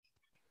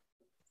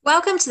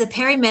Welcome to the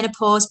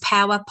Perimenopause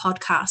Power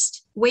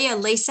Podcast. We are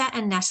Lisa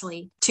and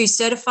Natalie, two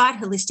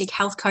certified holistic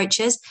health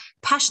coaches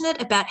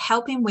passionate about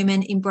helping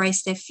women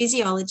embrace their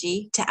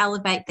physiology to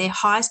elevate their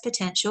highest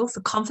potential for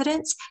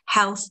confidence,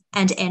 health,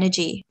 and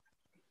energy.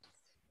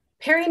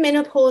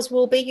 Perimenopause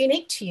will be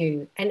unique to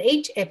you, and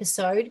each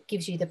episode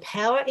gives you the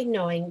power in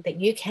knowing that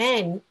you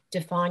can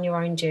define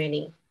your own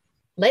journey.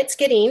 Let's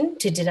get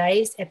into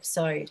today's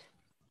episode.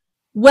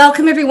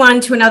 Welcome everyone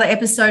to another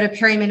episode of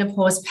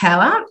Perimenopause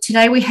Power.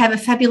 Today we have a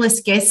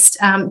fabulous guest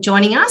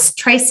joining us,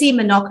 Tracy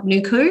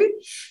Manock-Nuku.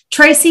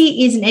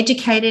 Tracy is an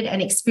educated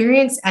and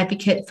experienced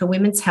advocate for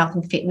women's health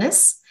and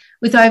fitness.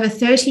 With over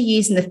 30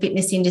 years in the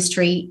fitness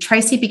industry,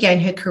 Tracy began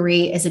her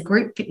career as a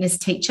group fitness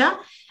teacher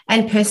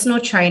and personal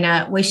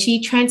trainer, where she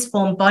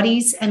transformed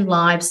bodies and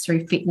lives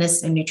through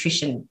fitness and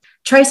nutrition.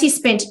 Tracy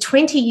spent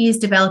 20 years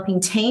developing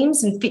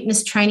teams and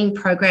fitness training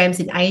programs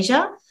in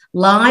Asia,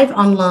 live,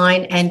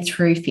 online, and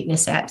through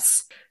fitness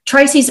apps.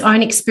 Tracy's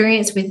own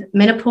experience with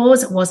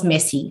menopause was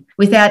messy.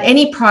 Without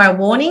any prior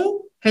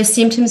warning, her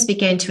symptoms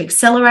began to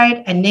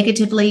accelerate and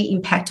negatively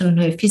impact on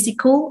her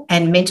physical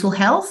and mental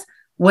health,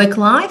 work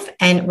life,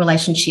 and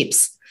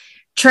relationships.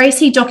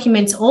 Tracy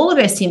documents all of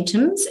her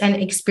symptoms and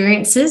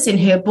experiences in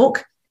her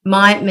book,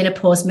 My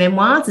Menopause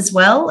Memoirs, as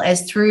well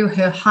as through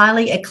her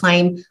highly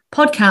acclaimed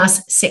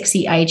podcast,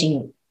 Sexy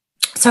Aging.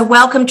 So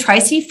welcome,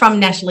 Tracy, from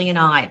Natalie and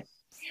I.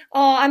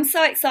 Oh, I'm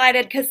so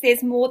excited because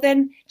there's more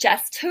than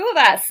just two of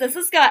us. This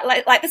is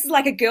this is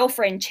like a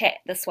girlfriend chat,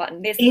 this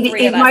one. There's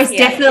three of us. It most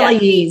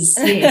definitely is.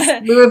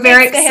 Yes. We were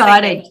very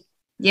excited.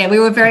 Yeah, we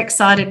were very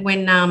excited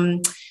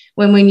when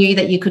we knew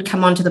that you could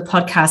come onto the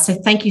podcast. So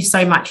thank you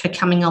so much for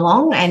coming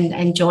along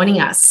and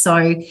joining us. So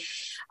we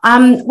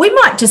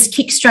might just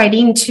kick straight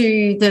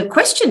into the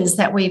questions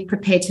that we've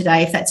prepared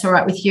today, if that's all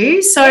right with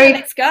you. So yeah,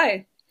 let's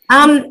go.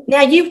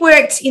 Now, you've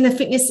worked in the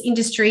fitness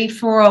industry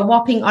for a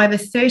whopping over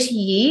 30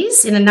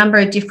 years in a number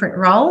of different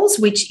roles,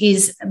 which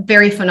is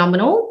very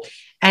phenomenal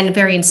and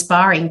very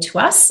inspiring to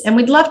us. And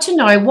we'd love to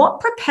know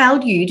what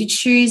propelled you to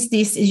choose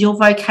this as your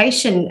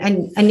vocation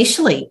and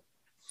initially.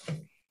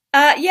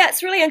 Yeah,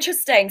 it's really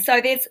interesting.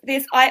 So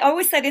I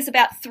always say there's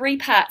about three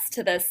parts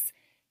to this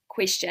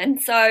question.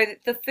 So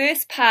the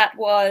first part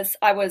was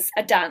I was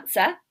a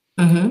dancer.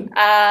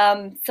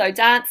 Mm-hmm. So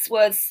dance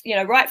was,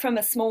 right from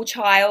a small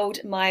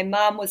child, my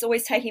mum was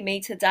always taking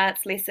me to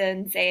dance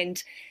lessons,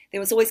 and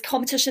there was always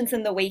competitions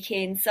in the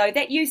weekend. So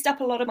that used up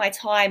a lot of my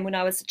time when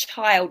I was a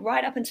child,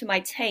 right up into my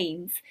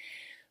teens.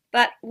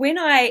 But when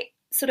I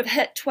sort of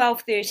hit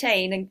 12,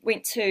 13 and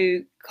went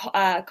to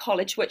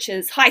college, which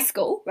is high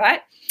school,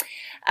 right?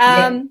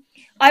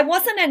 I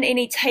wasn't in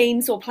any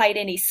teams or played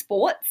any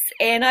sports,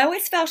 and I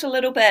always felt a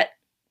little bit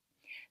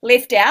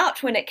left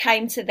out when it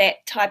came to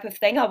that type of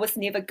thing. I was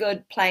never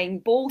good playing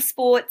ball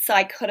sports.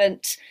 I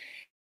couldn't,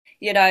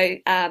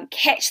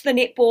 catch the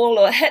netball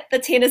or hit the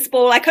tennis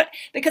ball.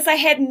 Because I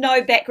had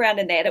no background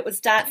in that. It was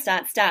dance.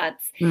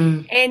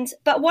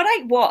 But what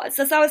I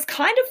was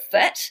kind of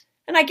fit,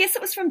 and I guess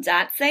it was from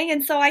dancing.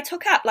 And so I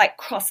took up like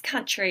cross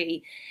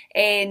country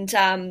and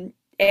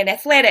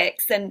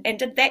athletics and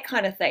did that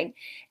kind of thing.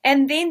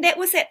 And then that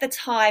was at the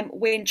time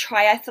when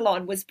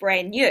triathlon was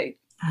brand new.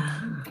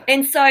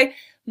 And so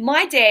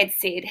my dad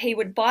said he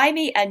would buy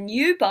me a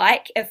new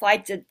bike if I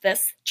did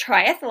this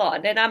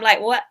triathlon. And I'm like,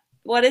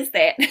 what is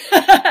that?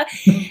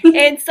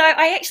 And so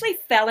I actually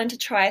fell into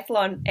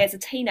triathlon as a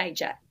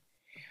teenager.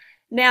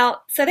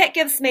 Now, so that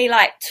gives me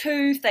like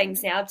two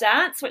things now: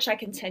 dance, which I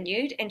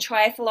continued, and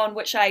triathlon,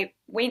 which I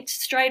went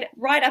straight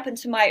right up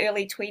into my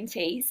early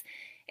 20s.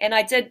 And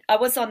I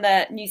was on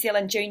the New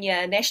Zealand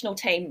junior national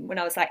team when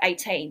I was like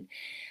 18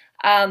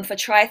 for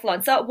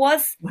triathlon. So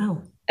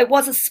it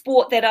was a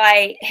sport that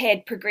I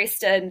had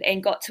progressed in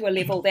and got to a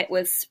level that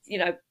was,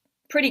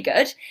 pretty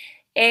good.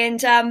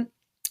 And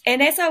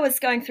as I was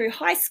going through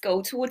high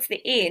school, towards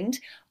the end,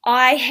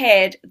 I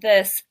had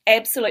this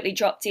absolutely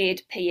drop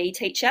dead PE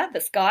teacher,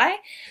 this guy.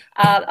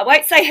 I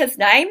won't say his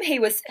name. He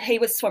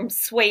was from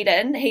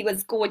Sweden. He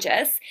was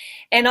gorgeous.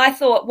 And I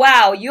thought,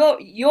 wow,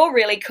 you're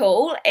really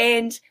cool.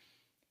 And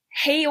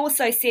he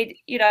also said,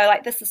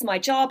 this is my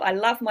job. I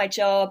love my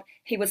job.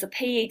 He was a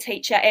PE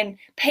teacher, and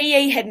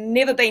PE had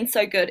never been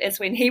so good as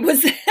when he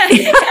was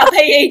our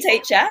PE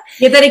teacher.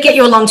 Yeah, that'd get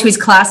you along to his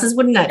classes,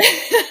 wouldn't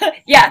it?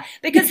 Yeah,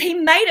 because he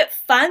made it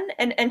fun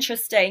and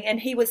interesting,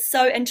 and he was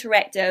so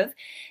interactive.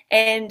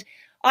 And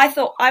I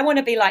thought, I want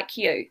to be like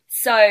you.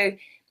 So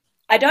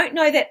I don't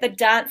know that the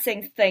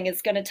dancing thing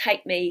is going to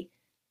take me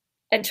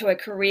into a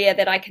career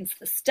that I can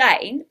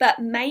sustain, but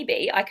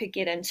maybe I could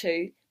get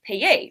into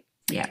PE.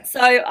 Yeah.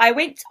 So I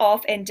went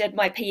off and did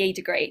my PE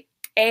degree.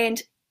 And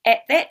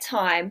at that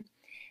time,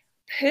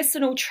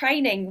 personal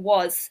training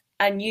was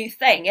a new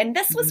thing. And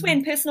this was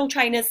when personal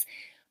trainers,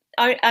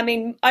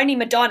 only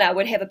Madonna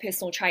would have a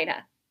personal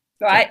trainer,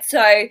 right? Yeah.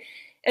 So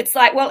it's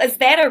like, well, is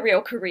that a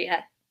real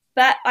career?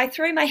 But I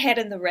threw my hat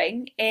in the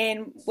ring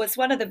and was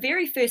one of the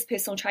very first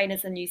personal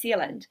trainers in New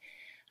Zealand.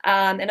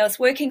 And I was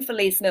working for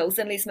Les Mills,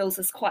 and Les Mills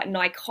is quite an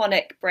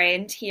iconic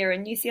brand here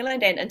in New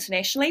Zealand and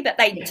internationally, but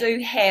they do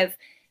have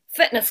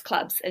fitness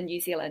clubs in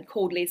New Zealand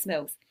called Les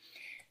Mills.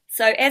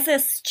 So as a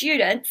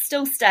student,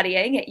 still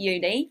studying at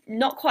uni,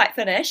 not quite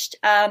finished,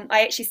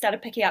 I actually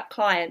started picking up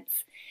clients.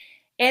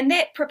 And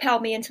that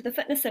propelled me into the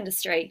fitness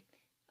industry.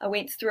 I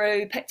went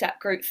through, picked up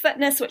group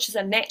fitness, which is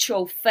a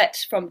natural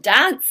fit from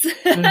dance.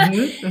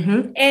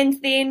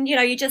 And then,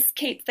 you just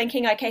keep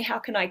thinking, okay, how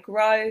can I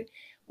grow?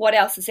 What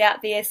else is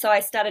out there? So I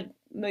started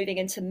moving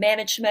into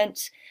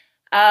management.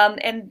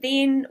 And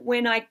then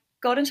when I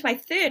got into my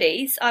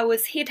 30s, I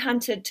was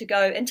headhunted to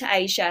go into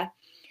Asia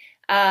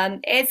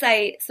as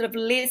a sort of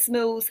Les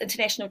Mills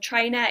international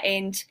trainer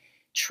and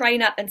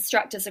train up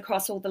instructors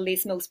across all the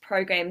Les Mills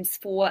programs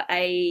for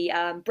a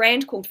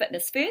brand called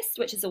Fitness First,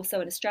 which is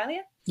also in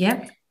Australia.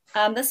 Yeah.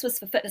 This was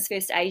for Fitness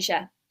First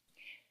Asia.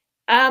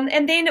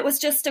 And then it was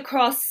just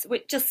across,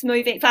 just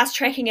moving, fast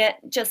tracking it,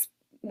 just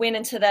went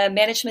into the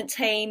management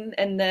team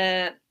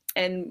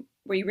and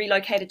we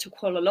relocated to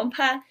Kuala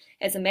Lumpur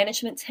as a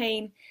management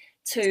team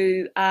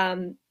to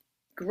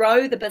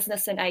grow the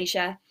business in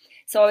Asia.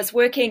 So I was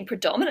working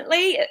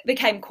predominantly, it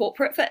became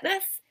corporate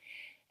fitness,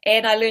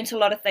 and I learned a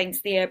lot of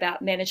things there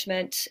about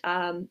management,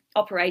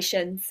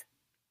 operations,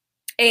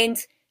 and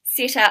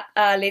set up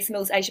Les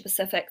Mills Asia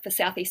Pacific for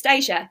Southeast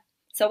Asia.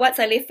 So once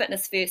I left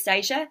Fitness First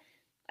Asia,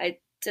 I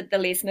did the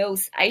Les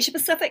Mills Asia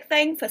Pacific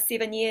thing for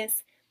 7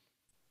 years.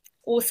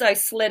 Also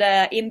slid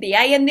a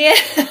MBA in there.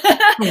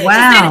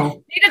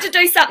 Wow. needed to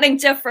do something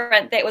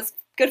different that was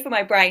good for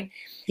my brain.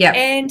 Yeah.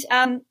 And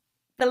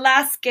the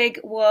last gig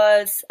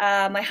was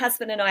my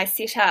husband and I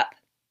set up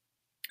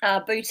a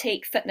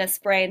boutique fitness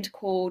brand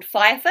called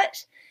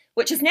FireFit,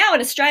 which is now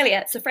in Australia.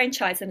 It's a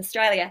franchise in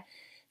Australia.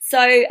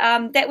 So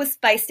that was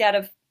based out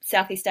of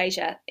Southeast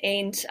Asia.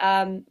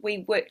 And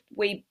we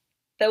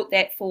built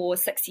that for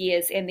 6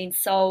 years and then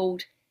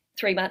sold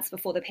 3 months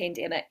before the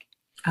pandemic.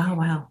 Oh,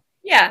 wow.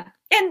 Yeah.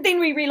 And then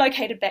we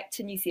relocated back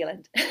to New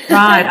Zealand.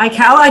 Right.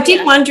 Okay. I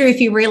did wonder if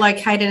you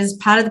relocated as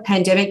part of the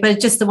pandemic, but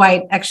it's just the way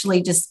it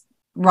actually just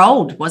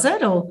rolled, was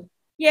it? Or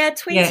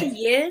 20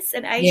 years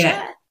in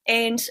Asia.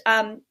 And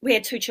we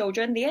had 2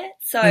 children there.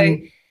 So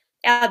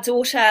our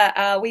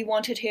daughter, we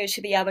wanted her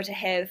to be able to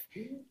have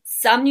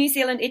some New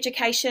Zealand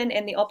education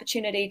and the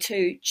opportunity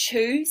to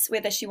choose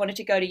whether she wanted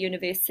to go to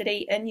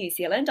university in New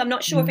Zealand. I'm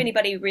not sure if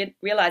anybody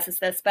realises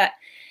this, but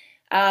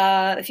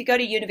if you go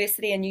to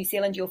university in New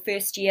Zealand, your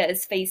first year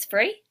is fees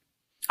free.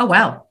 Oh,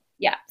 wow.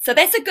 Yeah. So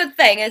that's a good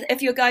thing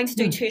if you're going to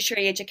do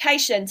tertiary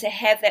education, to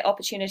have that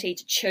opportunity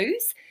to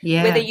choose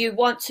whether you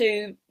want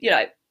to,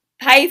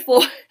 pay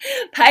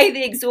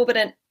the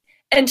exorbitant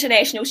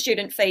international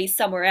student fees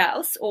somewhere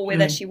else, or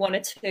whether she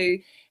wanted to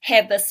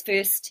have this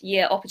first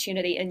year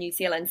opportunity in New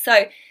Zealand.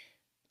 So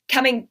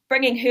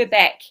bringing her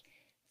back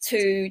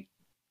to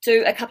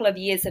do a couple of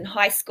years in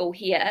high school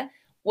here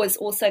was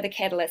also the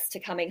catalyst to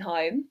coming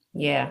home.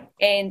 Yeah.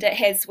 And it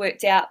has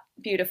worked out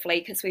beautifully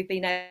because we've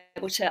been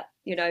able to,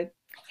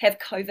 have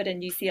COVID in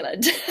New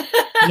Zealand.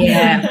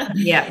 Yeah.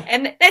 Yeah.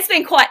 And that's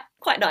been quite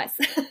nice.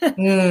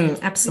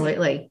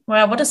 Absolutely.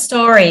 Wow, what a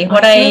story.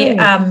 What I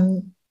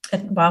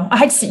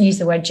hate to use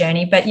the word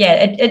journey, but yeah,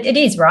 it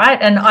is, right?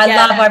 And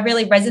I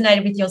really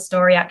resonated with your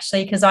story,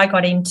 actually, because I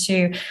got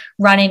into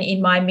running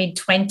in my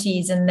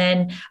mid-20s, and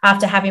then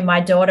after having my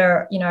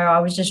daughter, I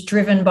was just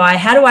driven by,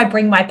 how do I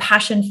bring my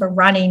passion for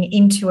running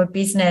into a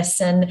business?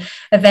 And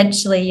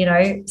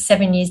eventually,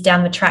 7 years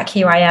down the track,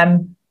 here I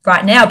am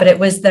right now, but it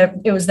was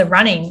the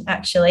running,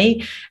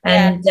 actually.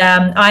 And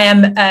I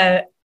am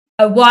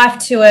a wife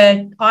to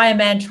an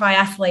Ironman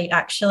triathlete,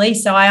 actually,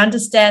 so I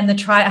understand the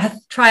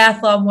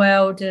triathlon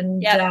world,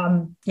 and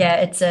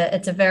it's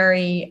a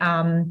very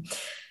I'm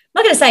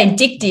not going to say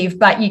addictive,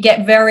 but you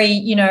get very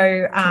you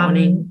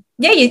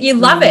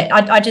love it.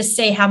 I just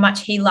see how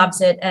much he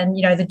loves it, and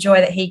the joy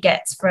that he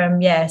gets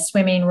from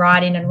swimming,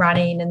 riding and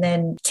running, and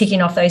then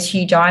ticking off those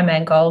huge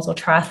Ironman goals or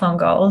triathlon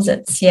goals.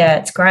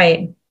 It's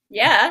great.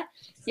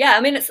 Yeah,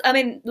 I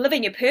mean,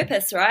 living your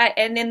purpose, right?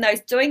 And then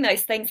doing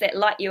those things that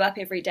light you up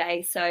every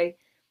day. So,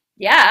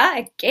 yeah,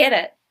 I get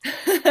it.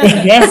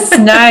 Yes,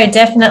 no,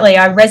 definitely.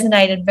 I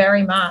resonated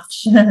very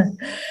much.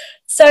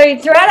 So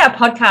throughout our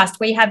podcast,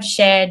 we have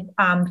shared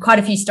quite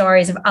a few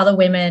stories of other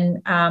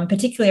women,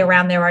 particularly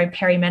around their own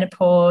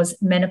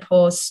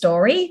menopause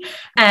story.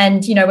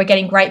 And, we're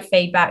getting great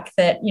feedback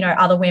that,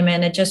 other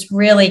women are just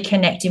really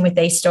connecting with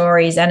these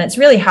stories. And it's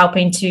really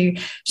helping to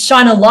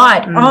shine a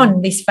light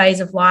on this phase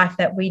of life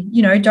that we,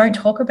 don't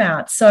talk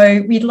about.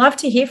 So we'd love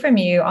to hear from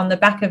you on the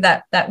back of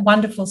that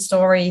wonderful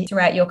story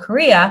throughout your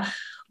career.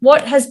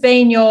 What has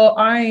been your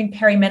own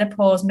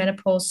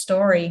menopause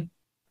story?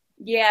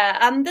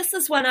 Yeah, this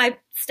is one I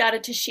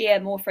started to share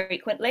more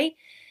frequently,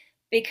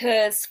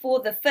 because for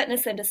the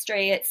fitness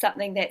industry, it's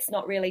something that's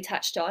not really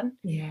touched on.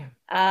 Yeah.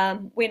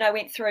 When I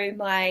went through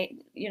my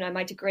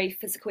degree,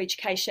 physical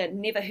education,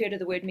 never heard of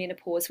the word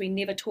menopause. We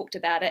never talked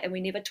about it, and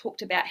we never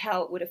talked about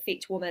how it would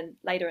affect women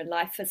later in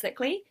life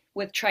physically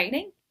with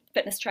training,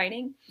 fitness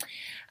training.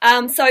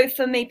 So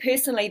for me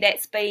personally,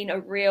 that's been a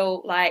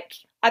real,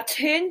 I've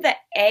turned the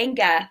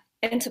anger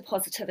into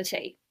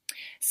positivity.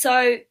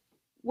 So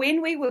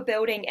when we were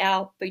building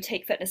our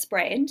boutique fitness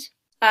brand,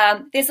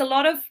 there's a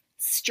lot of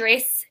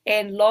stress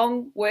and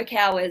long work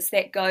hours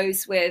that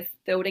goes with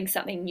building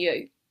something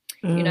new,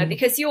 you know,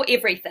 because you're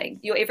everything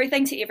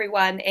to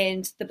everyone,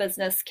 and the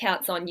business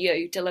counts on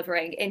you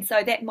delivering. And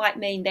so that might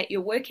mean that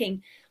you're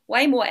working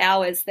way more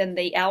hours than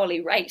the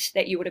hourly rate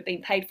that you would have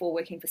been paid for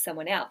working for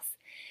someone else.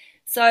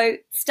 So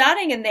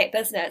starting in that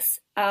business,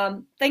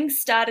 things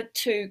started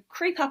to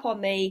creep up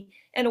on me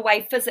in a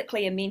way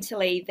physically and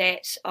mentally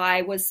that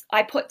I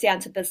put down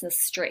to business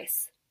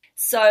stress.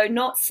 So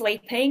not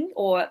sleeping,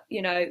 or,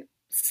 you know,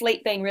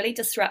 sleep being really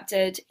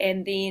disrupted,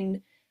 and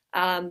then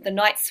the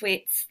night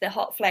sweats, the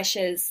hot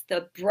flashes,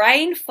 the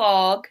brain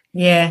fog.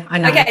 Yeah, I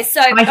know. Okay,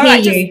 so I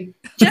hear you.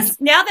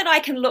 just now that I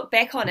can look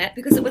back on it,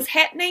 because it was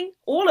happening,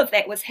 all of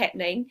that was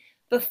happening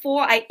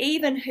before I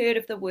even heard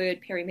of the word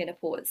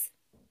perimenopause.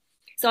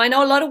 So I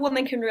know a lot of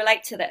women can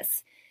relate to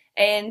this,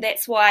 and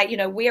that's why, you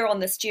know, we're on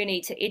this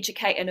journey to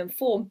educate and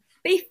inform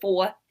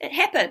before it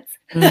happens.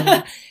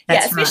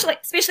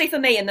 Especially for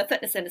me in the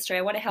fitness industry.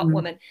 I want to help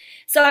women.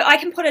 So I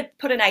can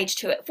put an age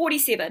to it.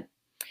 47.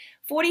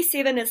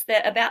 47 is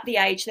about the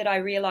age that I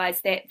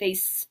realized that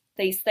these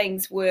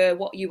things were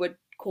what you would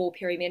call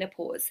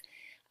perimenopause.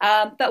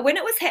 But when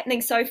it was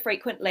happening so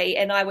frequently,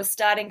 and I was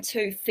starting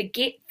to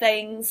forget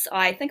things,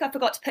 I think I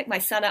forgot to pick my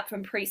son up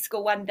from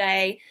preschool one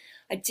day.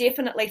 I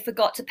definitely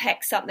forgot to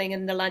pack something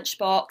in the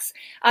lunchbox.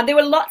 There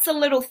were lots of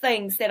little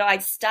things that I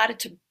started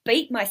to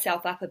beat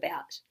myself up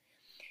about.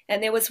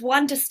 And there was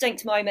one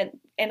distinct moment,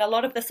 and a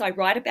lot of this I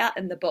write about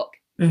in the book.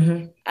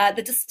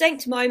 The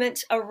distinct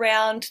moment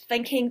around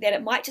thinking that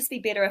it might just be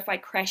better if I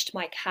crashed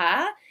my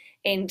car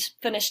and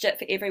finished it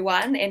for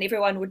everyone, and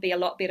everyone would be a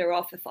lot better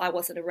off if I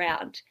wasn't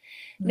around.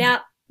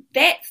 Now,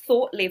 that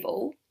thought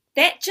level,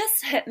 that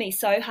just hit me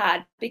so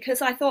hard,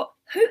 because I thought,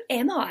 who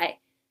am I?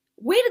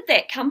 Where did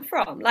that come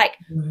from? Like,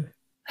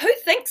 who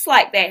thinks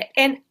like that?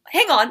 And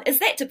hang on, is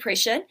that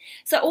depression?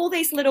 So all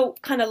these little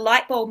kind of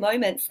light bulb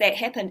moments that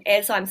happened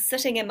as I'm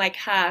sitting in my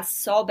car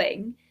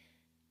sobbing,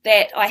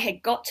 that I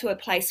had got to a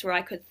place where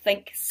I could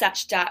think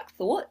such dark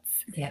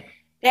thoughts. Yeah.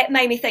 That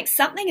made me think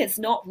something is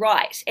not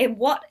right. And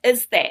what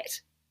is that?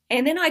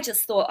 And then I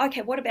just thought,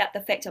 okay, what about the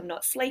fact I'm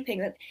not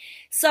sleeping?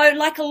 So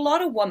like a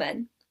lot of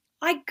women,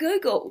 I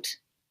Googled.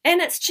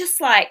 And it's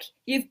just like,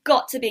 you've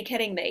got to be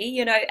kidding me.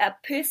 You know, a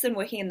person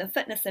working in the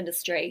fitness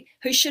industry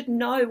who should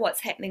know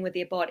what's happening with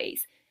their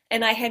bodies.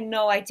 And I had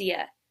no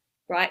idea,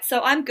 right? So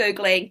I'm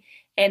Googling,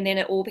 and then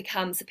it all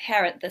becomes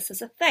apparent. This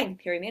is a thing,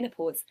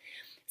 perimenopause.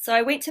 So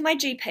I went to my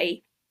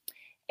GP,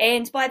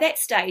 and by that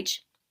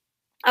stage,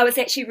 I was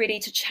actually ready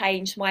to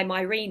change my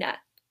Mirena.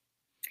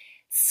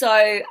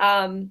 So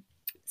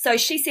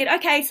she said,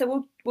 okay,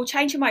 so we'll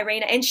change your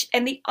Mirena.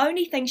 And the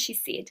only thing she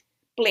said,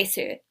 bless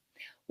her,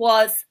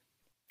 was,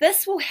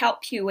 this will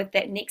help you with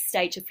that next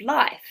stage of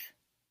life.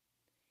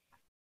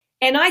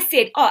 And I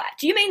said, oh,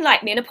 do you mean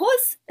like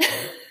menopause?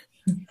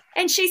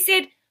 And she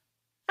said,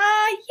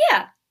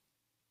 yeah.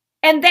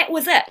 And that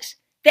was it.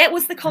 That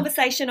was the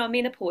conversation on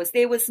menopause.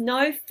 There was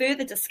no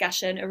further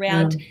discussion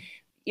around,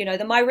 you know,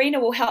 the Mirena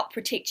will help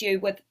protect you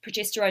with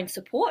progesterone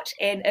support,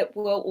 and it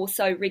will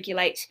also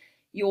regulate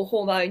your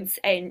hormones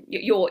and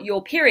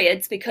your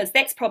periods, because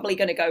that's probably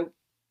going to go,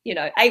 you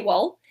know,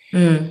 AWOL.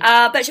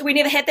 But we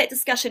never had that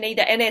discussion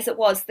either. And as it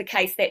was the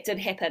case, that did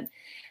happen.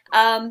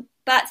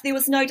 But there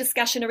was no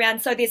discussion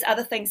around, so there's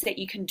other things that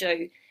you can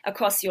do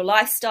across your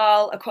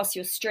lifestyle, across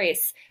your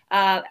stress,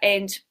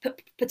 and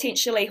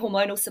potentially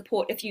hormonal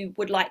support if you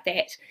would like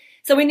that.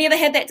 So we never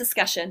had that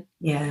discussion.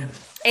 Yeah.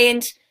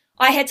 And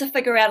I had to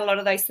figure out a lot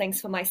of those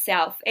things for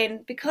myself.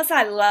 And because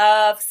I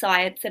love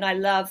science and I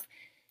love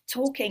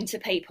talking to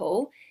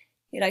people,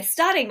 you know,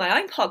 starting my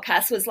own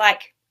podcast was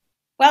like,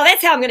 well,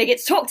 that's how I'm going to get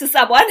to talk to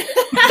someone.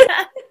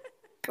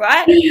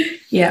 Right?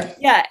 Yeah.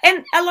 Yeah.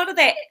 And a lot of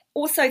that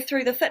also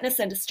through the fitness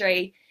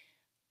industry,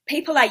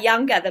 people are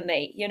younger than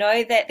me, you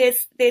know, that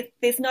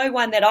there's no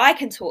one that I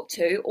can talk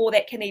to or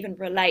that can even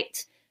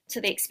relate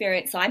to the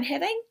experience I'm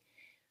having.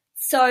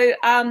 So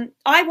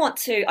I want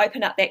to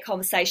open up that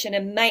conversation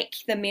and make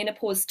the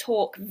menopause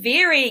talk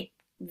very,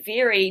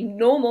 very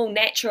normal,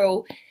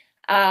 natural,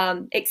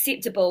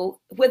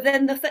 acceptable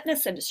within the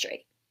fitness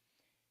industry,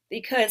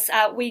 because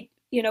we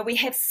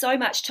have so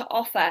much to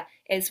offer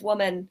as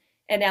women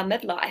in our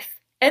midlife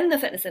in the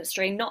fitness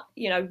industry. Not,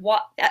 you know,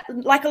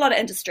 like a lot of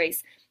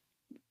industries,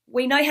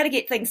 we know how to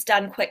get things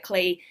done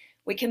quickly.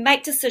 We can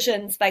make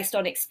decisions based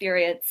on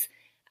experience.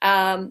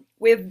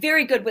 We're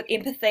very good with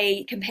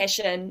empathy,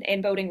 compassion,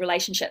 and building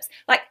relationships.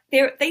 Like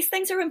these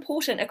things are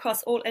important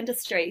across all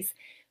industries.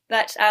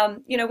 But,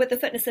 with the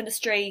fitness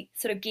industry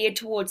sort of geared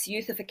towards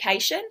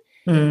youthification,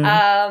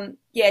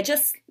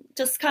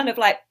 just kind of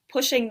like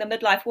pushing the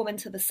midlife woman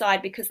to the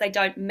side because they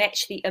don't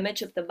match the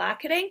image of the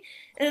marketing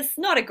is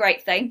not a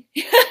great thing.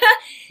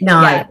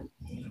 No.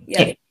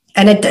 Yeah.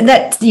 And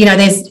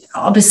there's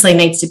obviously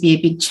needs to be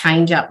a big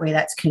change up where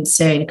that's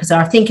concerned, because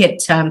I think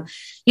it,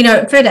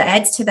 further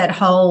adds to that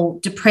whole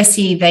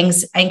depressive,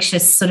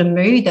 anxious sort of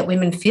mood that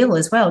women feel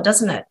as well,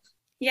 doesn't it?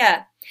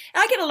 Yeah.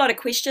 I get a lot of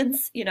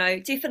questions,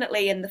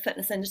 definitely in the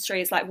fitness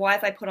industry. Is like, why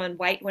have I put on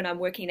weight when I'm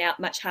working out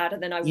much harder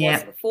than I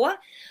was before?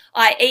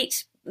 I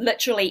eat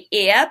literally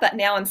air, but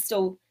now I'm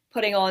still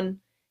putting on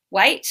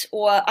weight,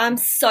 or I'm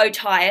so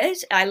tired,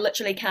 I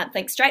literally can't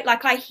think straight.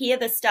 Like, I hear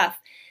this stuff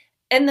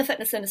in the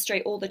fitness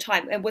industry all the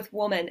time, and with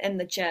women in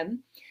the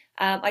gym.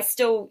 I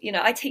still,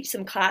 I teach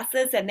some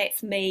classes, and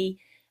that's me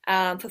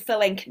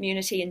fulfilling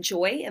community and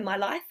joy in my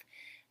life.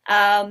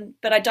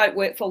 But I don't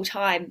work full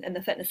time in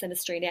the fitness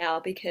industry now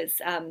because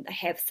I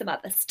have some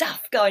other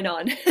stuff going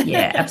on.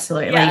 Yeah,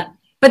 absolutely. Yeah.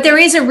 But there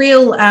is a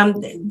real,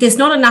 there's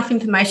not enough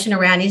information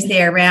around, is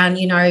there, around,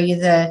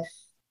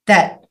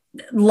 that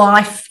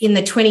life in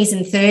the 20s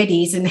and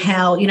 30s and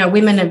how,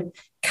 women have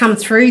come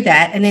through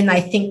that, and then they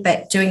think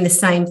that doing the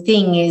same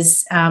thing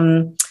is,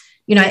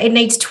 it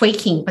needs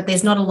tweaking, but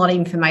there's not a lot of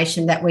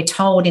information that we're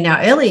told in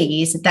our earlier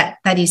years that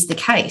is the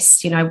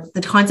case,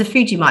 the kinds of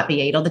food you might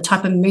be eating, or the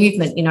type of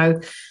movement,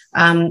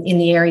 in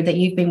the area that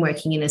you've been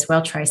working in as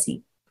well,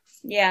 Tracy.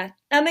 Yeah.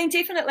 I mean,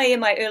 definitely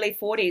in my early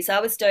 40s, I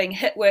was doing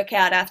HIIT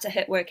workout after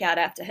HIIT workout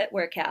after HIIT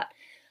workout.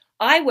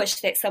 I wish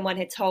that someone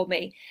had told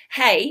me,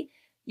 hey,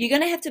 you're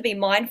going to have to be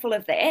mindful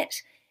of that.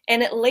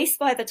 And at least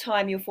by the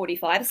time you're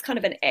 45, it's kind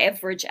of an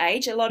average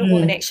age. A lot of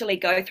women actually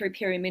go through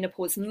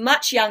perimenopause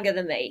much younger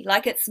than me.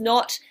 Like, it's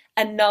not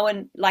an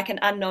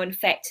unknown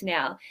fact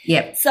now.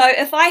 Yep. So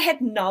if I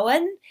had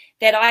known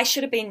that I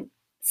should have been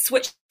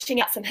switching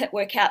out some HIIT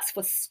workouts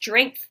for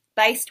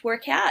strength-based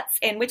workouts,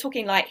 and we're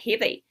talking like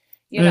heavy,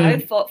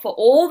 for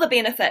all the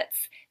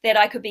benefits that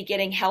I could be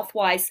getting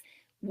health-wise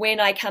when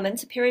I come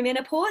into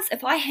perimenopause,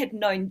 if I had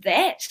known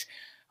that,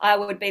 I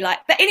would be like,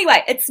 but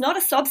anyway, it's not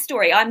a sob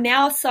story. I'm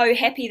now so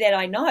happy that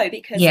I know,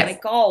 because my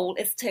goal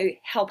is to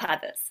help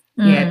others.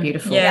 Yeah,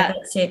 beautiful. Yeah,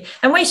 that's it.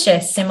 And we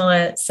share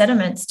similar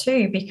sentiments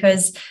too,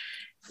 because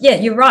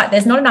you're right.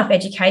 There's not enough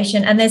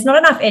education, and there's not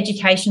enough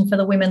education for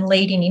the women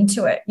leading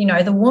into it.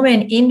 The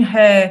woman in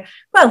her,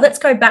 let's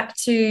go back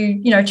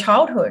to,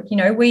 childhood.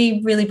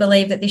 We really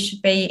believe that this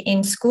should be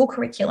in school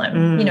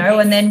curriculum,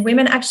 and then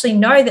women actually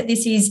know that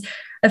this is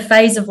a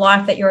phase of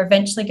life that you're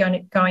eventually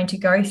going to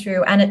go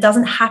through. And it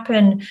doesn't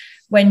happen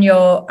when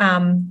you're,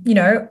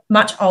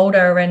 much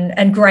older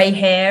and grey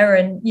hair.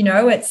 And,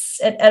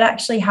 it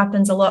actually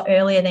happens a lot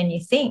earlier than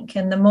you think.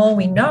 And the more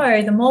we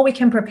know, the more we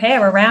can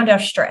prepare around our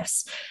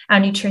stress, our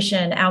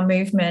nutrition, our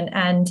movement.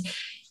 And,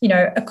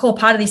 a core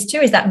part of this too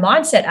is that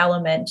mindset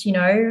element,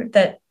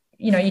 that,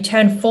 you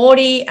turn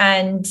 40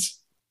 and,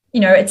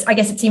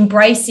 it's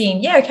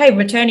embracing,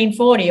 we're turning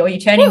 40, or you're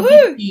turning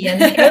 50,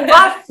 and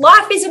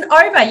life isn't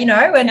over,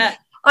 and I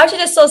actually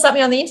just saw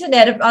something on the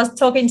internet. I was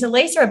talking to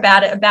Lisa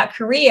about it, about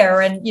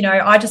career, and,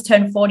 I just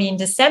turned 40 in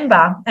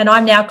December, and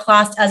I'm now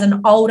classed as an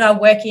older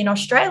working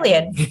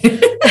Australian.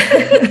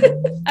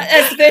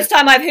 That's the first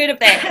time I've heard of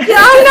that. Yeah,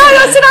 I know.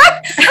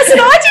 I said,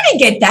 I didn't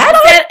get that.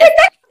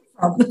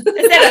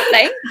 Is that a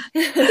thing?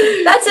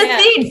 That's a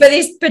thing for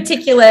this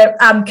particular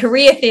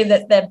career thing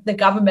that the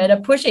government are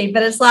pushing.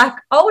 But it's like,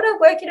 older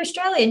working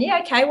Australian. Yeah,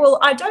 okay. Well,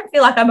 I don't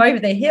feel like I'm over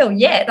the hill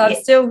yet. I'm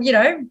still,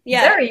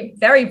 very,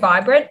 very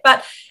vibrant.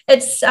 But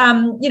it's,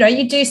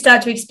 you do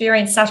start to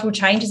experience subtle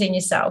changes in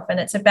yourself, and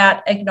it's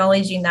about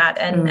acknowledging that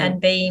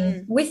and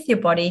being with your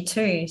body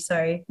too.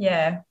 So,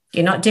 yeah.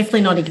 You're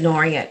definitely not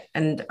ignoring it.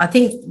 And I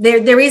think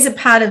there is a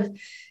part of,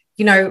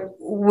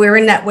 we're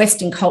in that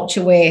Western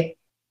culture where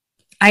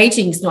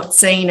aging is not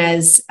seen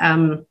as,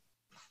 one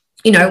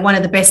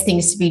of the best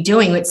things to be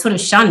doing. It's sort of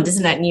shunned,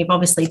 isn't it? And you've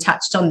obviously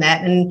touched on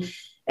that. And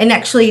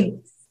actually,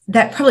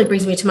 that probably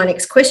brings me to my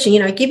next question.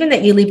 Given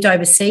that you lived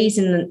overseas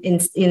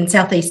in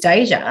Southeast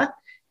Asia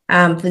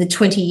for the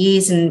 20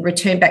 years and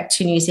returned back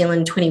to New Zealand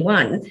in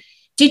 21,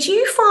 did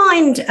you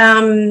find,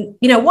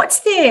 what's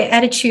their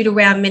attitude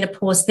around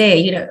menopause there?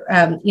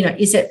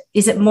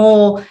 Is it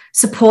more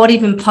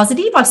supportive and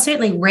positive? I've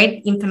certainly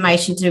read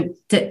information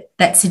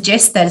that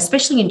suggests that,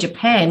 especially in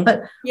Japan.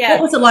 But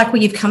what was it like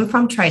where you've come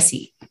from,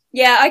 Tracy?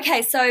 Yeah,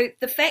 okay. So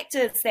the fact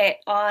is that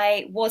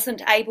I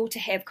wasn't able to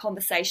have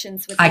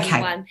conversations with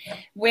anyone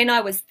when I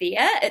was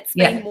there. It's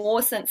been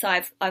more since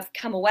I've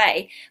come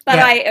away. But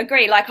I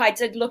agree. Like, I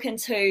did look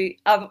into,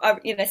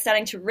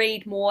 starting to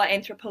read more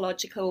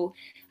anthropological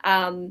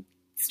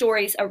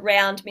stories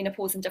around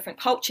menopause in different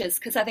cultures,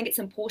 because I think it's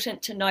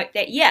important to note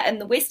that, in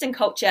the Western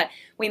culture,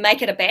 we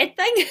make it a bad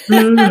thing.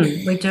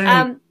 We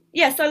do.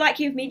 So like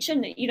you've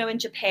mentioned, in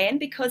Japan,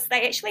 because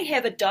they actually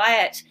have a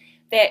diet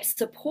that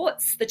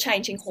supports the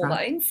changing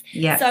hormones.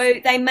 Yeah. So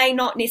they may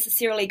not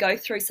necessarily go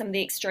through some of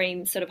the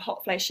extreme sort of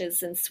hot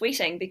flashes and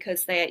sweating,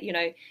 because they're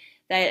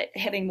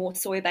having more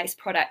soy-based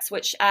products,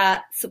 which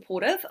are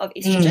supportive of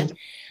estrogen.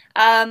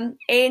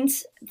 And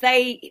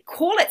they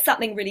call it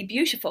something really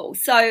beautiful.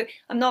 So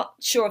I'm not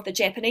sure of the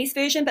Japanese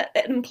version, but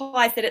it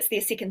implies that it's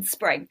their second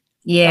spring.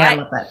 Yeah, right?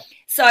 I love that.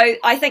 So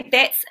I think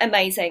that's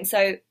amazing.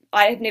 So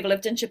I have never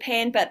lived in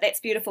Japan, but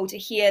that's beautiful to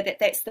hear that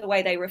that's the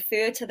way they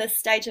refer to this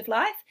stage of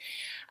life.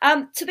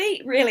 To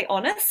be really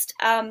honest,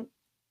 I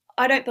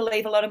don't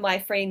believe a lot of my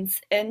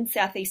friends in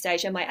Southeast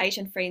Asia, my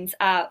Asian friends,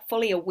 are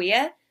fully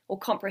aware or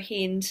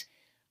comprehend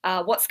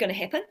what's going to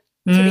happen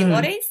to their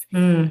bodies.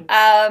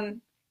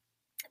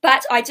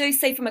 But I do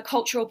see from a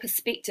cultural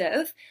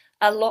perspective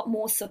a lot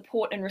more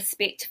support and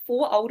respect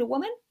for older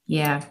women.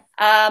 Yeah.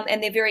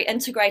 And they're very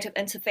integrated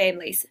into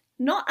families,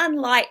 not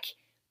unlike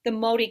the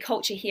Māori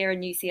culture here in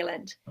New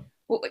Zealand,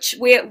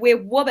 where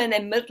women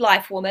and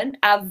midlife women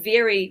are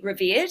very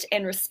revered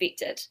and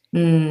respected.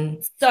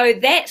 So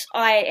that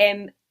I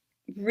am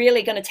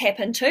really going to tap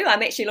into.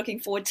 I'm actually looking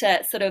forward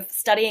to sort of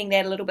studying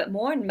that a little bit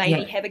more and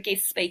maybe have a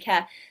guest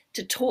speaker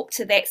to talk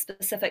to that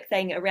specific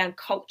thing around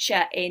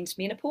culture and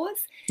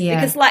menopause.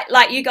 Because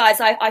like you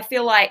guys, I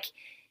feel like,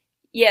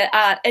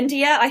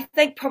 India, I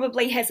think,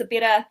 probably has a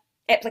better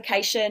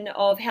application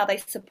of how they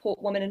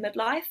support women in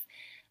midlife.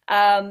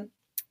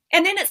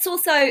 And then it's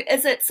also,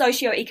 is it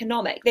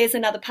socioeconomic? There's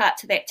another part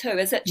to that too.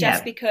 Is it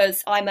just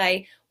because I'm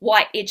a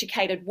white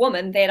educated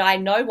woman that I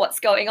know what's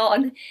going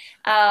on?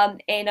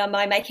 And am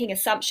I making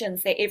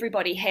assumptions that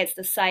everybody has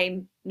the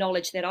same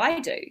knowledge that I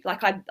do?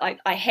 Like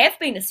I have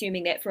been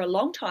assuming that for a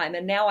long time,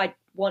 and now I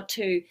want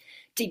to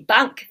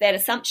debunk that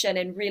assumption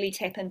and really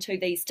tap into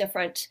these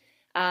different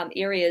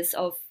areas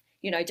of,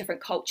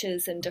 different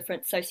cultures and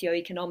different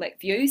socioeconomic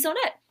views on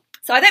it.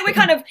 So I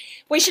think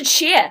we should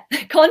share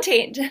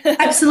content.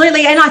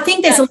 Absolutely. And I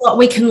think there's a lot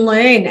we can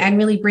learn and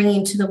really bring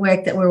into the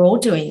work that we're all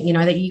doing,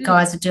 that you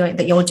guys are doing,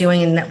 that you're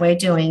doing and that we're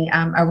doing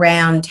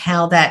around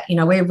how that,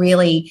 we're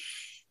really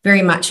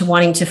very much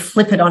wanting to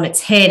flip it on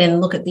its head and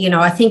look at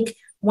I think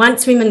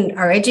once women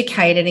are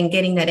educated and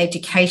getting that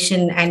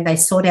education and they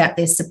sort out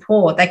their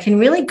support, they can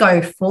really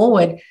go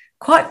forward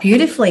quite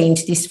beautifully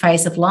into this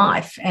phase of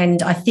life.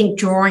 And I think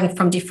drawing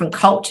from different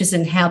cultures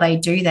and how they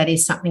do that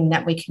is something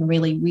that we can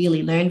really,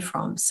 really learn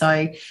from.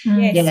 So,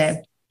 Yeah,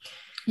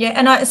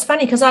 and it's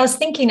funny because I was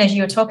thinking as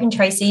you were talking,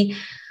 Tracy,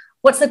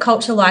 what's the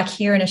culture like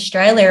here in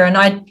Australia? And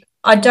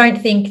I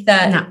don't think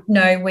that,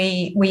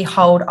 we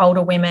hold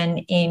older women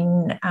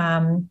in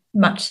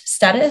much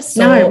status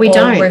or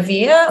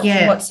revere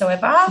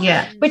whatsoever,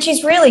 which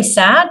is really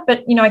sad.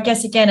 But, I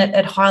guess, again,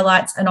 it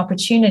highlights an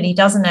opportunity,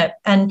 doesn't it?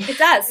 And it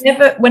does.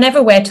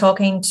 Whenever we're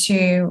talking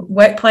to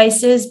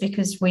workplaces,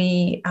 because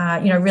we,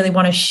 really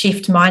want to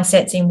shift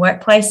mindsets in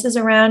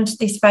workplaces around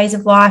this phase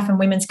of life and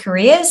women's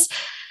careers.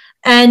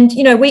 And,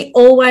 we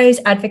always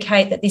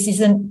advocate that this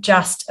isn't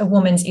just a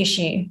woman's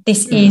issue.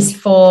 This is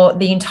for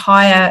the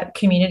entire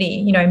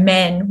community,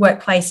 men,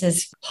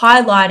 workplaces,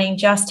 highlighting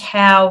just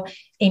how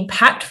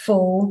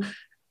impactful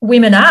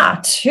women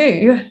are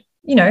to,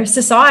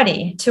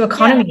 society, to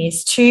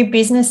economies, to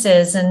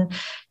businesses. And,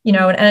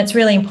 and it's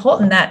really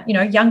important that,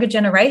 younger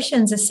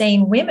generations are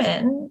seeing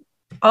women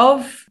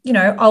of,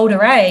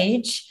 older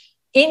age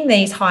in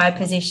these higher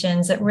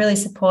positions that really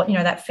support,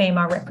 that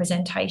female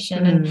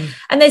representation.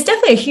 And there's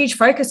definitely a huge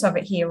focus of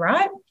it here,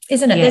 right?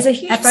 Isn't it? There's a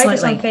huge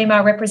focus on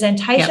female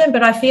representation,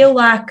 but I feel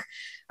like,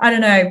 I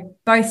don't know,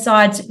 both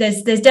sides,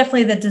 there's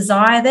definitely the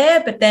desire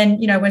there, but then,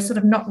 we're sort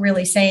of not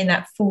really seeing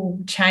that full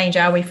change,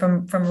 are we,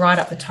 from right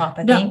up the top,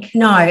 I think?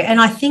 No, and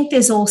I think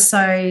there's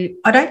also,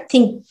 I don't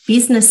think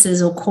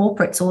businesses or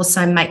corporates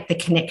also make the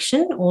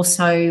connection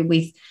also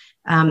with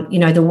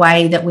the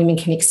way that women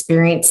can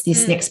experience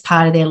this next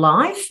part of their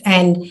life.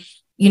 And,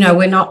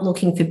 we're not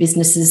looking for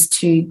businesses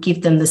to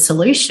give them the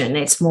solution.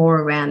 It's more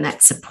around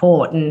that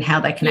support and how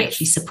they can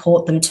actually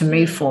support them to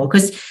move forward.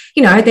 Because,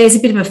 there's a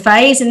bit of a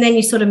phase and then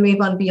you sort of move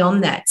on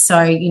beyond that.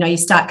 So, you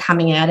start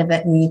coming out of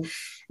it.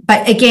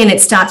 But again, it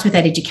starts with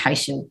that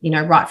education,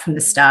 right from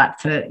the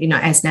start for,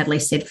 as Natalie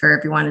said, for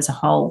everyone as a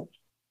whole.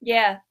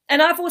 Yeah.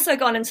 And I've also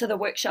gone into the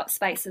workshop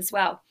space as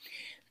well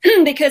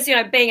because,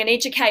 being an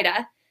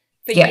educator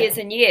for years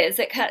and years,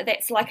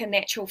 that's like a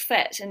natural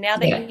fit. And now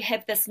that you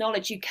have this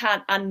knowledge, you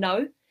can't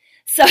unknow.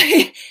 So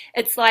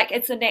it's like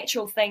it's a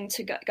natural thing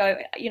to go.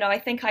 I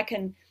think I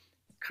can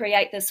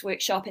create this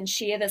workshop and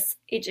share this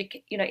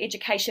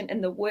education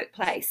in the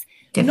workplace,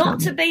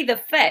 not to be the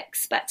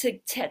fix, but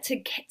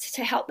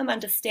to help them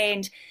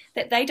understand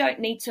that they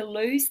don't need to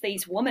lose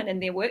these women in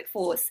their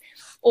workforce.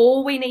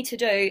 All we need to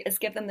do is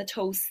give them the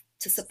tools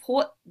to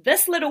support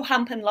this little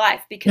hump in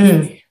life,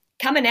 because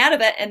coming out of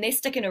it and they're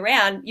sticking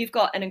around, you've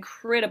got an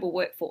incredible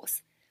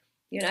workforce,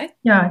 Yeah,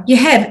 you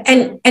have.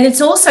 And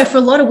it's also for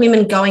a lot of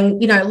women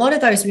going, a lot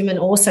of those women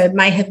also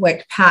may have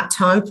worked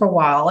part-time for a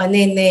while and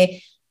then their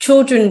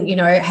children,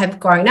 have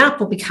grown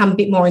up or become a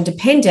bit more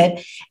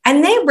independent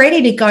and they're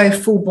ready to go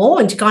full bore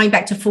into going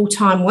back to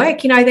full-time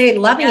work. They're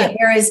loving it.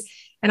 Whereas,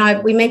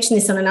 and we mentioned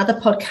this on another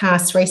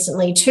podcast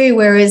recently too,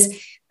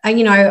 whereas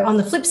on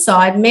the flip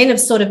side, men have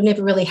sort of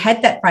never really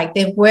had that break.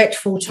 They've worked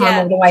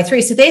full-time all the way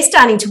through. So they're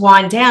starting to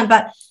wind down,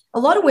 but a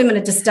lot of women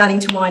are just starting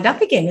to wind up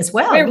again as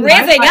well. We're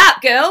revving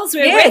up, girls.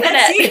 We're revving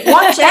it.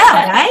 Watch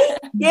out, eh?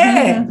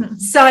 Yeah.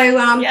 So,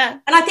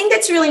 and I think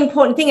that's a really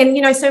important thing.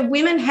 And, so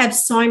women have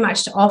so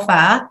much to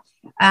offer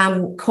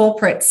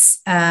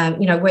corporates,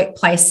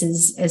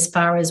 workplaces as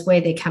far as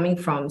where they're coming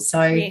from.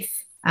 So,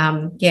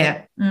 And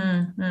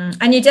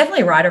you're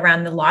definitely right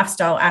around the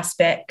lifestyle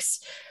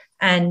aspects.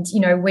 And, you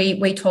know,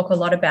 we talk a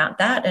lot about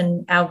that,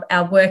 and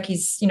our work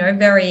is, you know,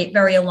 very,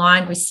 very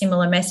aligned with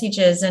similar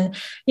messages. And,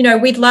 you know,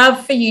 we'd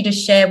love for you to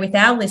share with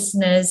our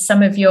listeners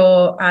some of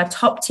your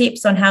top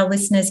tips on how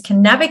listeners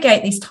can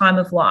navigate this time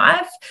of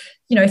life,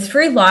 you know,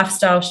 through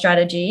lifestyle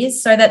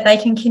strategies so that they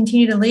can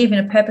continue to live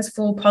in a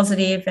purposeful,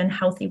 positive and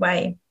healthy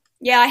way.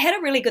 Yeah, I had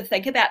a really good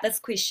think about this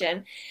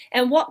question.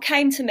 And what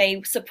came to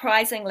me,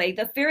 surprisingly,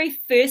 the very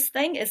first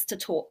thing is to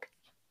talk.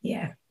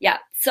 Yeah. Yeah.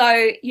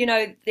 So, you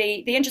know,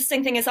 the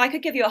interesting thing is I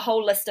could give you a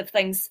whole list of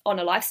things on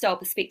a lifestyle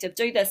perspective.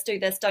 Do this,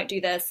 don't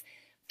do this,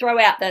 throw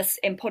out this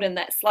and put in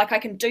this. Like, I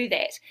can do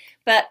that.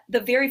 But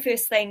the very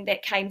first thing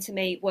that came to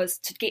me was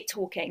to get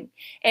talking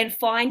and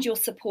find your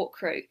support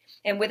crew.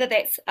 And whether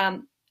that's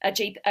a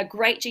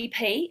great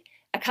GP,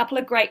 a couple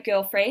of great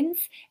girlfriends,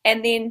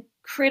 and then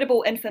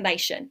credible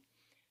information.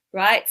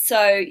 Right.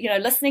 So, you know,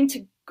 listening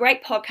to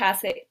great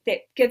podcasts that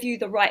give you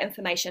the right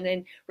information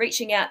and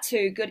reaching out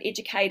to good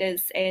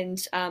educators and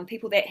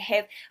people that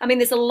have, I mean,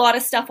 there's a lot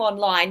of stuff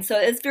online. So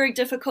it's very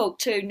difficult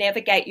to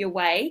navigate your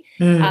way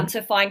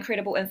to find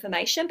credible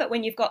information. But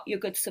when you've got your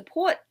good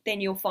support, then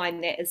you'll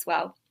find that as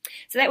well.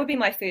 So that would be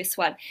my first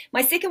one.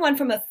 My second one,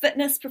 from a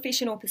fitness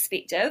professional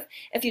perspective,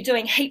 if you're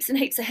doing heaps and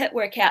heaps of HIIT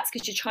workouts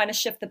because you're trying to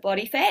shift the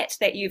body fat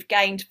that you've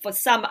gained for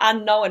some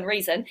unknown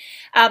reason,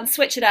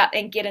 switch it up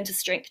and get into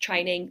strength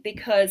training,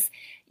 because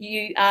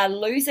you are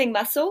losing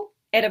muscle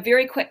at a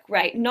very quick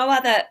rate. No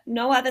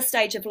other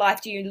stage of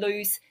life do you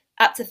lose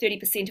up to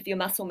 30% of your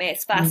muscle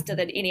mass faster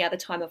than any other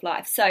time of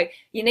life. So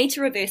you need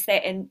to reverse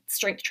that, and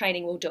strength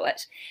training will do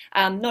it.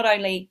 Not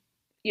only,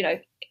 you know,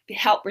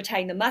 help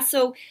retain the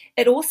muscle,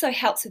 it also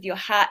helps with your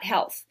heart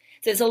health.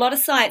 So there's a lot of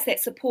science that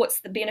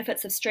supports the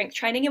benefits of strength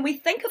training, and we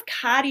think of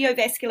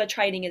cardiovascular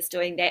training as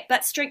doing that,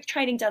 but strength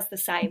training does the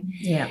same.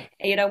 Yeah.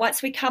 You know,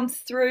 once we come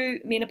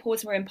through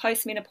menopause and we're in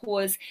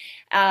post-menopause,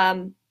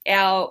 our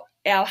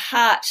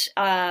heart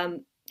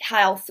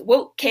health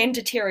can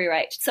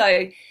deteriorate.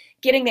 So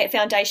getting that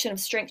foundation of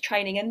strength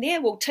training in there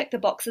will tick the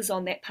boxes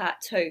on that part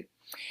too.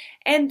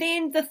 And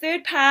then the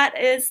third part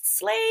is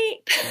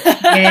sleep.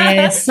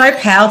 Yeah, it's so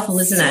powerful,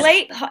 isn't it?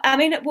 Sleep, I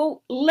mean, it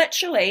will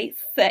literally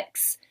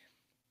fix,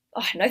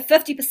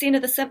 50%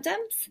 of the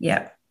symptoms.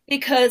 Yeah.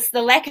 Because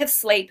the lack of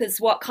sleep is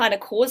what kind of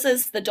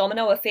causes the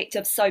domino effect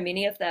of so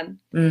many of them.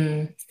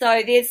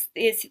 So there's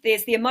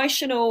the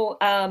emotional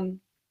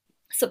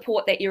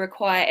support that you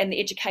require and the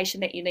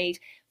education that you need,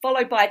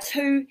 followed by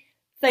two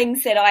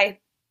things that I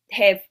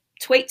have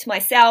tweaked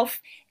myself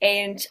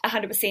and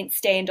 100%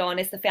 stand on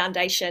as the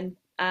foundation,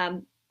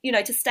 you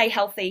know, to stay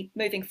healthy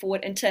moving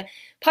forward into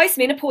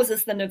post-menopause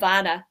is the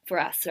nirvana for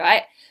us,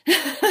 right?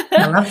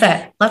 I love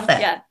that.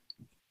 Yeah.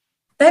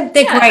 They're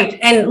great.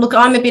 And look,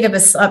 I'm a bit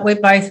of we're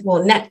both,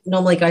 well, Nat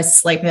normally goes to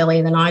sleep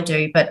earlier than I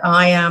do, but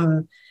I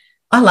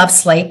love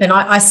sleep. And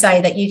I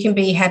say that you can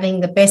be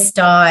having the best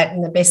diet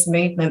and the best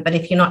movement, but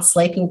if you're not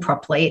sleeping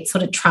properly, it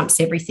sort of trumps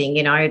everything.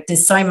 You know,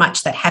 there's so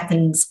much that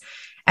happens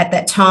at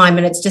that time,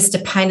 and it's just a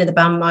pain in the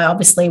bum.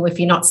 Obviously, if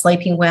you're not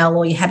sleeping well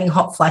or you're having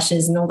hot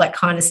flashes and all that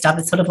kind of stuff,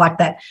 it's sort of like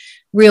that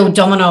real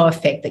domino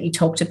effect that you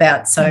talked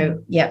about.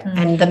 So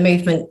and the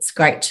movement's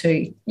great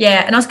too.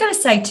 Yeah, and I was going to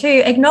say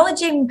too,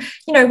 acknowledging,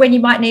 you know, when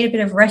you might need a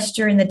bit of rest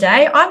during the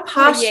day. I'm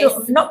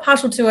not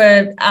partial to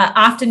a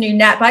afternoon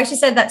nap. I actually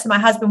said that to my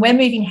husband. We're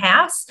moving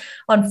house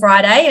on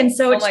Friday, and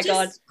so it's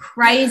just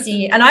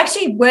crazy. And I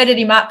actually worded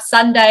him up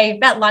Sunday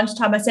about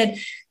lunchtime. I said,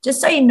 just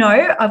so you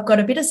know, I've got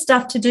a bit of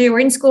stuff to do.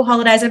 We're in school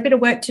holidays, a bit of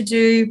work to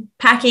do,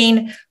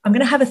 packing. I'm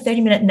going to have a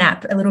 30-minute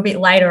nap a little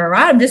bit later, all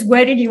right? I'm just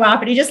wording you up.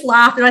 And he just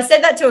laughed. And I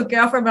said that to a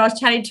girlfriend when I was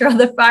chatting to her on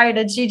the phone,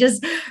 and she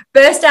just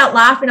burst out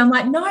laughing. I'm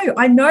like, no,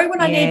 I know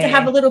when I need to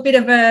have a little bit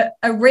of a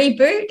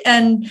reboot,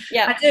 and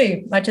I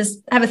do. I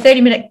just have a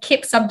 30-minute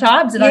kip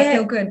sometimes, and I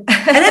feel good. And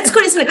that's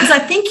good, isn't it? Because I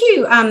think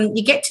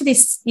you get to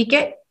this,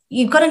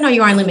 you've got to know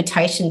your own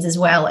limitations as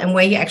well, and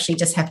where you actually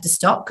just have to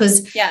stop.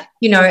 Because,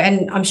 you know,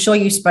 and I'm sure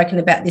you've spoken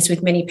about this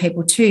with many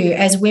people too,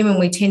 as women,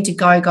 we tend to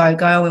go,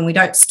 and we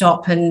don't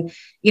stop. And,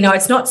 you know,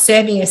 it's not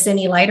serving us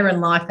any later in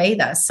life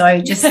either.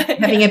 So just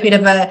having a bit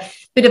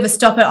of a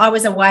stop. I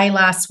was away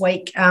last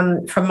week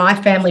from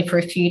my family for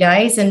a few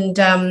days, and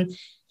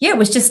it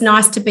was just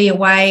nice to be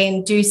away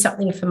and do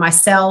something for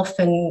myself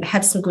and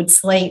have some good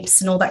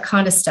sleeps and all that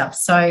kind of stuff.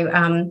 So,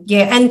 and,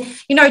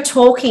 you know,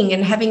 talking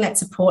and having that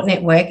support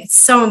network, it's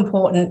so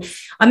important.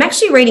 I'm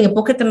actually reading a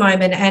book at the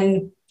moment,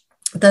 and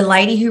the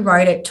lady who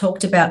wrote it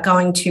talked about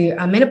going to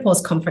a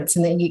menopause conference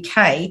in the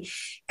UK,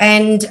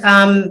 and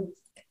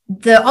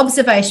the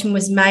observation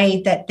was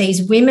made that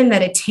these women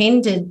that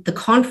attended the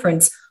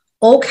conference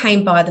all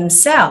came by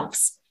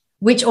themselves,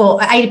 or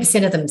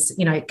 80% of them,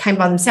 you know, came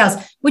by themselves,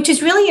 which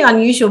is really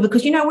unusual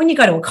because, you know, when you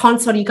go to a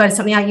concert or you go to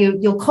something,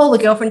 you'll call the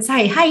girlfriend and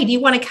say, hey, do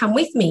you want to come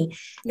with me?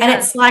 Yeah. And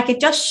it's like,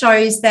 it just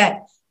shows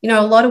that, you know,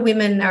 a lot of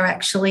women are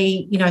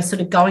actually, you know, sort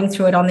of going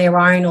through it on their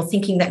own or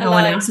thinking that no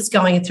one else is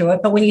going through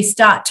it. But when you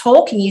start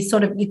talking,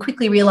 you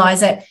quickly realize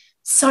that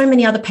so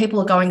many other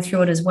people are going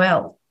through it as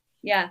well.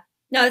 Yeah.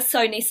 No, it's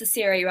so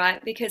necessary,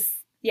 right? Because,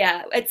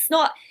 it's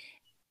not,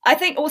 I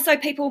think also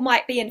people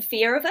might be in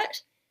fear of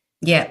it.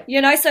 Yeah.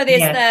 You know, so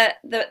there's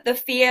the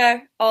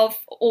fear of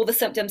all the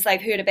symptoms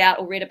they've heard about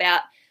or read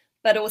about,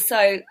 but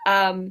also,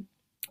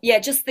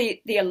 just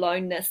the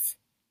aloneness,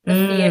 the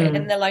fear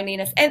and the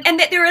loneliness, and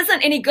that there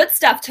isn't any good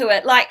stuff to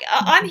it. Like,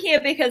 I'm here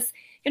because,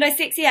 you know,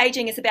 sexy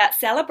aging is about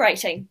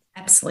celebrating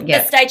absolutely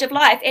the stage of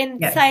life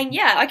and saying,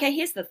 okay,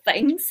 here's the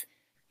things.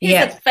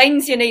 Here's the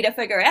things you need to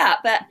figure out.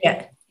 But,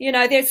 you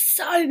know, there's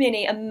so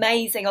many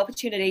amazing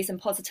opportunities and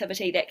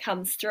positivity that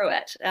comes through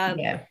it.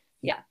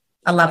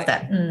 I love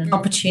that.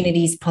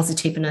 Opportunities,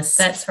 positiveness.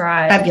 That's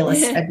right.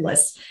 Fabulous,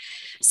 fabulous.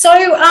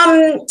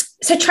 So,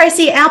 so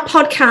Tracy, our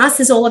podcast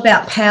is all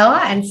about power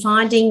and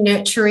finding,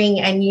 nurturing,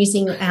 and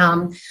using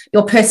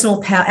your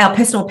personal power, our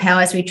personal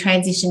power as we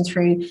transition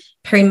through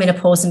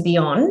perimenopause and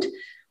beyond.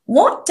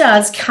 What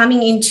does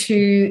coming into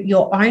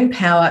your own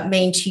power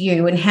mean to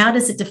you, and how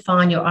does it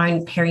define your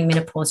own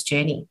perimenopause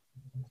journey?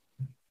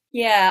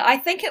 Yeah, I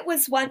think it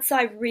was once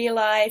I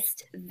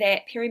realised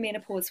that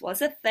perimenopause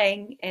was a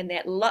thing and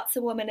that lots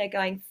of women are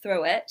going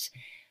through it,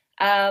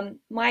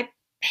 my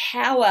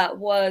power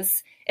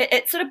was,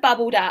 it sort of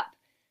bubbled up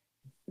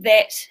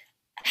that,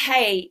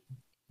 hey,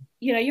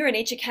 you know, you're an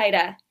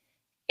educator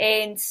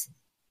and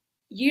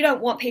you don't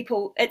want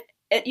people,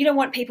 you don't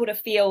want people to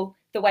feel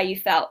the way you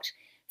felt.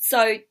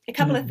 So a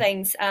couple of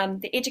things,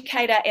 the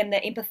educator and the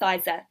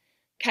empathizer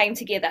came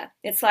together.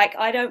 It's like,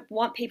 I don't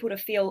want people to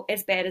feel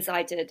as bad as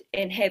I did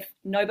and have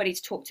nobody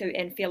to talk to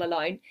and feel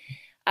alone.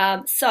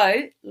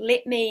 So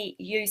let me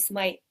use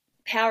my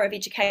power of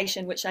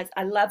education, which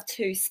I love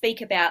to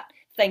speak about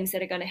things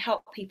that are going to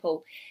help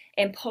people,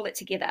 and pull it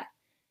together.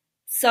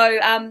 So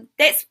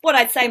that's what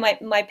I'd say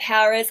my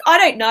power is. I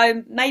don't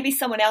know, maybe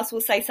someone else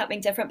will say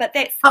something different, but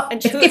that's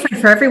it's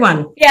different for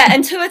everyone. Yeah,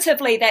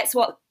 intuitively that's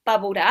what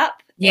bubbled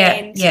up.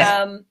 And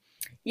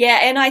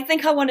I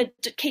think I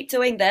want to keep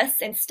doing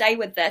this and stay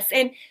with this.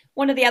 And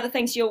one of the other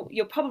things you'll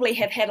probably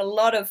have had a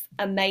lot of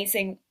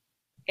amazing,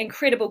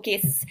 incredible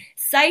guests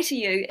say to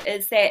you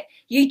is that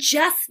you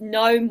just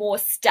know more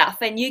stuff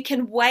and you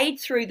can wade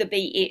through the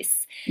BS.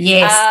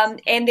 Yes.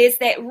 And there's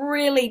that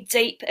really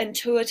deep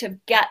intuitive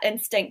gut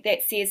instinct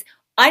that says,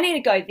 I need to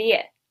go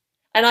there.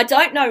 And I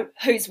don't know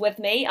who's with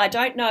me. I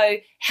don't know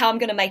how I'm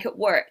going to make it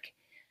work.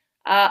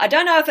 I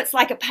don't know if it's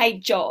like a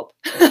paid job,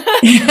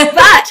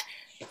 but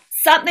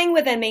something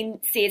within me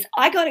says,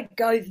 I got to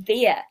go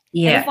there.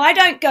 Yeah. And if I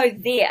don't go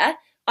there,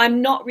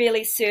 I'm not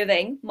really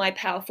serving my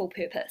powerful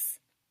purpose.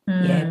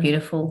 Yeah,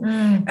 beautiful.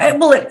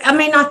 Well, I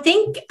mean, I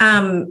think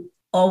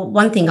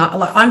one thing,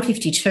 I'm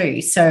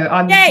 52, so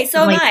I'm... Yay,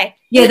 so am I.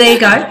 Yeah, there you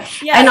go.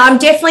 And I'm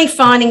definitely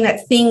finding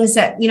that things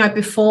that, you know,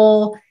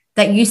 before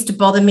that used to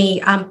bother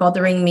me aren't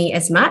bothering me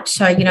as much.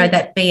 So, you know,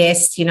 that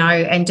BS, you know,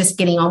 and just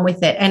getting on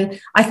with it.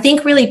 And I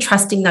think really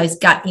trusting those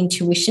gut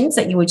intuitions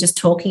that you were just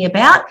talking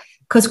about,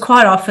 because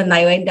quite often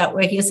they end up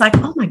working. It's like,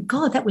 oh, my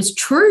God, that was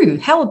true.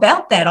 How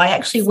about that? I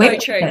actually went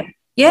with it.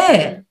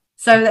 Yeah.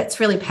 So that's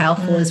really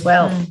powerful as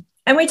well.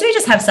 And we do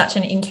just have such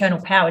an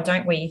internal power,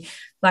 don't we?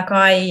 Like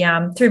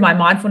I, through my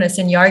mindfulness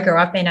and yoga,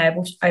 I've been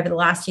able to, over the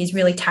last years,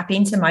 really tap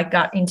into my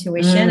gut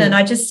intuition, and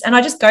I just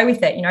go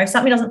with it. You know, if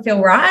something doesn't feel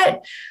right,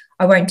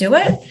 I won't do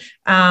it,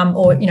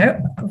 or, you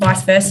know,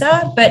 vice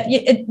versa. But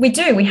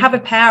we have a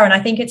power, and I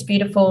think it's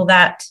beautiful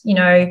that, you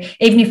know,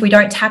 even if we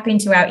don't tap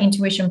into our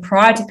intuition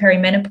prior to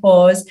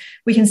perimenopause,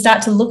 we can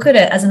start to look at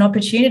it as an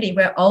opportunity.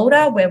 We're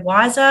older, we're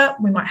wiser,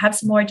 we might have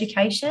some more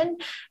education.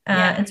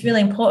 It's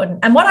really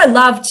important. And what I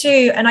love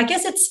too, and I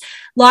guess it's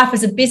life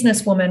as a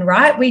businesswoman,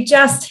 right?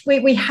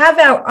 We have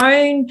our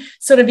own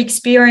sort of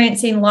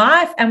experience in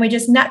life, and we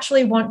just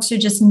naturally want to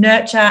just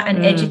nurture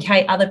and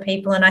educate other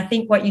people. And I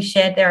think what you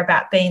shared there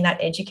about being that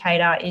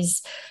educator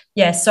is,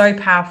 so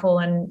powerful.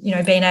 And, you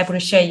know, being able to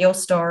share your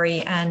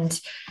story and,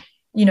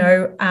 you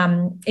know,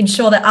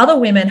 ensure that other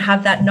women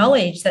have that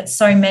knowledge that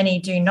so many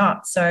do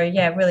not. So,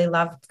 really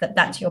love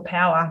that's your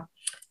power.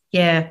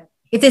 Yeah.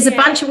 If there's a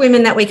bunch of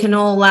women that we can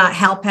all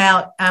help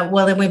out,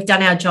 well, then we've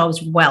done our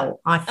jobs well,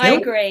 I feel. I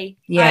agree.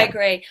 Yeah. I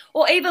agree.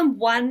 Or even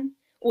one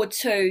or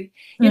two.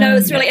 You know,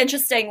 it's really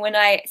interesting when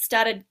I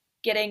started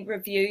getting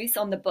reviews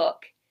on the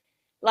book.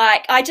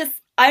 Like, I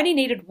only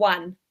needed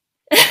one.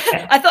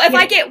 I thought if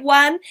I get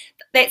one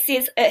that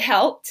says it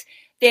helped,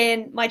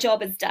 then my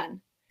job is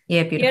done.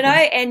 Yeah, beautiful. You know,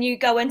 and you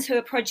go into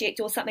a project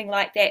or something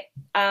like that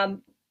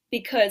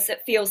because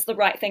it feels the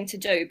right thing to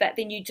do. But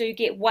then you do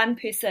get one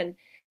person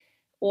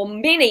or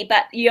many,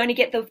 but you only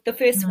get the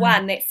first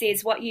one that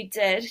says what you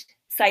did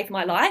saved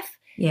my life.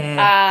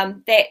 Yeah.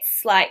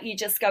 That's like, you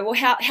just go, well,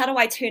 how do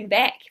I turn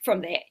back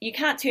from that? You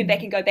can't turn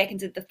back and go back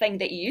into the thing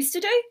that you used to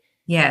do.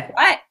 Yeah.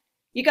 Right?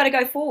 You got to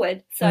go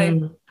forward.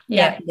 So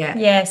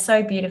Yeah,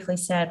 so beautifully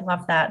said.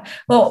 Love that.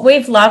 Well,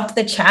 we've loved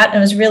the chat. It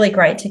was really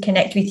great to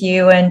connect with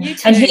you and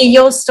hear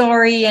your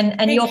story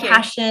and your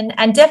passion,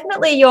 and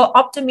definitely your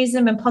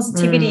optimism and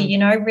positivity, you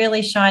know,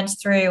 really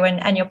shines through,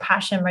 and your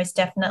passion most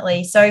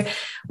definitely. So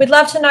we'd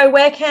love to know,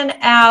 where can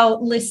our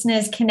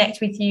listeners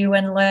connect with you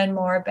and learn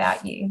more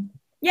about you?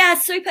 Yeah,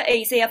 super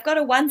easy. I've got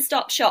a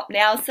one-stop shop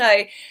now.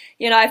 So,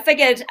 you know, I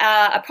figured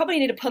I probably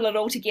need to pull it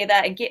all together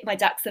and get my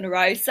ducks in a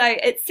row. So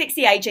it's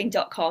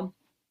sexyaging.com.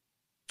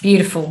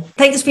 Beautiful.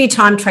 Thanks for your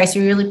time, Tracy.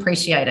 We really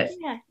appreciate it.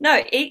 Yeah. No,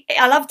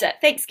 I loved it.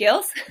 Thanks,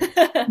 girls.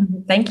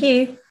 Thank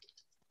you.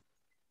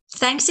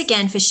 Thanks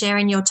again for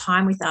sharing your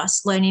time with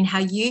us, learning how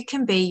you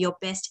can be your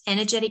best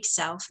energetic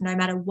self no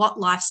matter what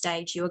life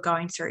stage you are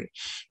going through.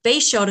 Be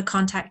sure to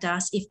contact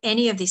us if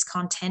any of this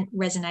content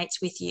resonates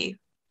with you.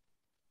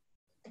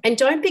 And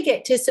don't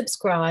forget to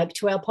subscribe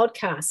to our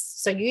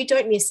podcast so you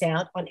don't miss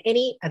out on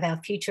any of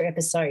our future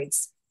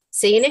episodes.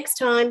 See you next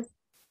time.